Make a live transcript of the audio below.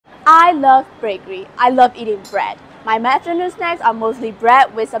I love bakery. I love eating bread. My afternoon snacks are mostly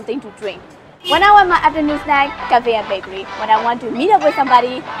bread with something to drink. When I want my afternoon snack, cafe and bakery. When I want to meet up with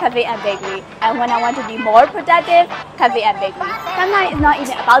somebody, cafe and bakery. And when I want to be more productive, cafe and bakery. Sometimes it's not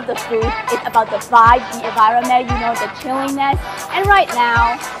even about the food, it's about the vibe, the environment, the chillingness. And right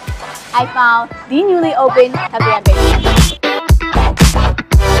now, I found the newly opened cafe and bakery.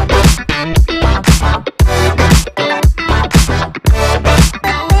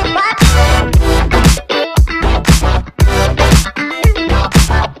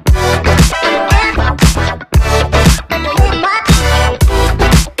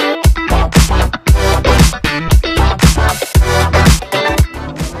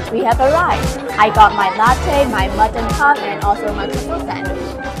 We have arrived. I got my latte, my mutton puff, and also my croissant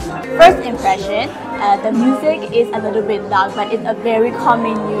sandwich. First impression, the music is a little bit loud, but it's a very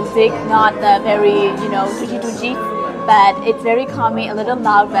calming music, not the very, tuji, but it's very calming, a little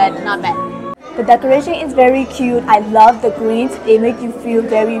loud, but not bad. The decoration is very cute. I love the greens. They make you feel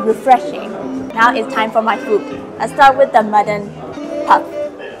very refreshing. Now it's time for my food. Let's start with the mutton puff.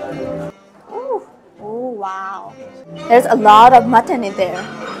 Ooh, oh wow. There's a lot of mutton in there.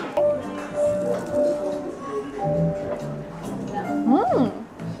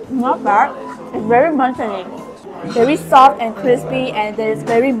 Not bad. It's very muttony. Very soft and crispy, and it's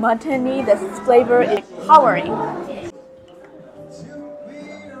very muttony. The flavor is powering.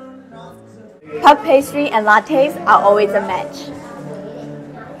 Puff pastry and lattes are always a match.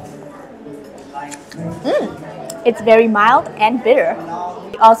 It's very mild and bitter.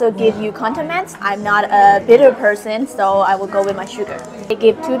 They also give you condiments. I'm not a bitter person, so I will go with my sugar. They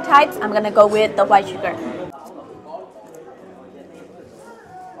give two types. I'm gonna go with the white sugar.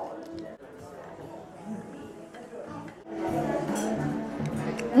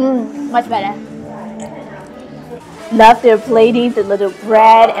 Much better. Love their plating, the little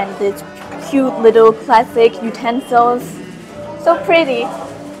bread, and this cute little classic utensils. So pretty.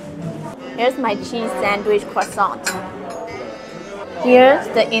 Here's my cheese sandwich croissant. Here's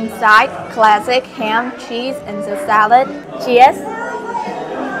the inside, classic ham, cheese, and the salad. Cheers.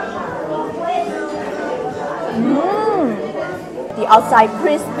 The outside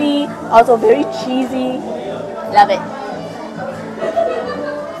crispy, also very cheesy. Love it.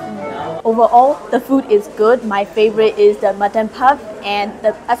 Overall, the food is good. My favorite is the mutton puff, and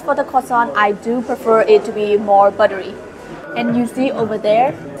as for the croissant, I do prefer it to be more buttery. And you see over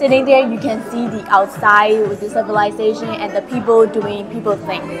there, sitting there, you can see the outside with the civilization and the people doing people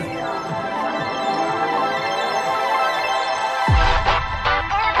things.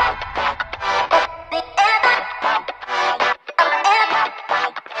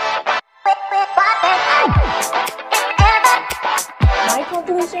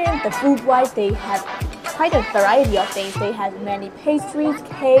 The food-wise, they have quite a variety of things. They have many pastries,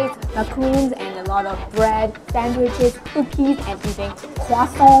 cakes, macaroons, and a lot of bread, sandwiches, cookies, and even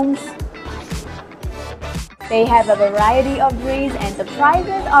croissants. They have a variety of drinks, and the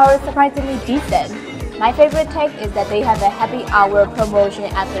prices are surprisingly decent. My favorite take is that they have a happy hour promotion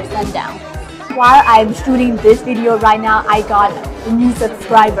after sundown. While I'm shooting this video right now, I got a new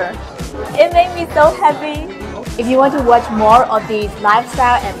subscriber. It made me so happy. If you want to watch more of these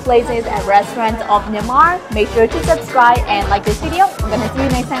lifestyle and places and restaurants of Myanmar, make sure to subscribe and like this video. I'm gonna see you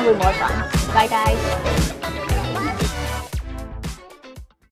next time with more fun. Bye guys!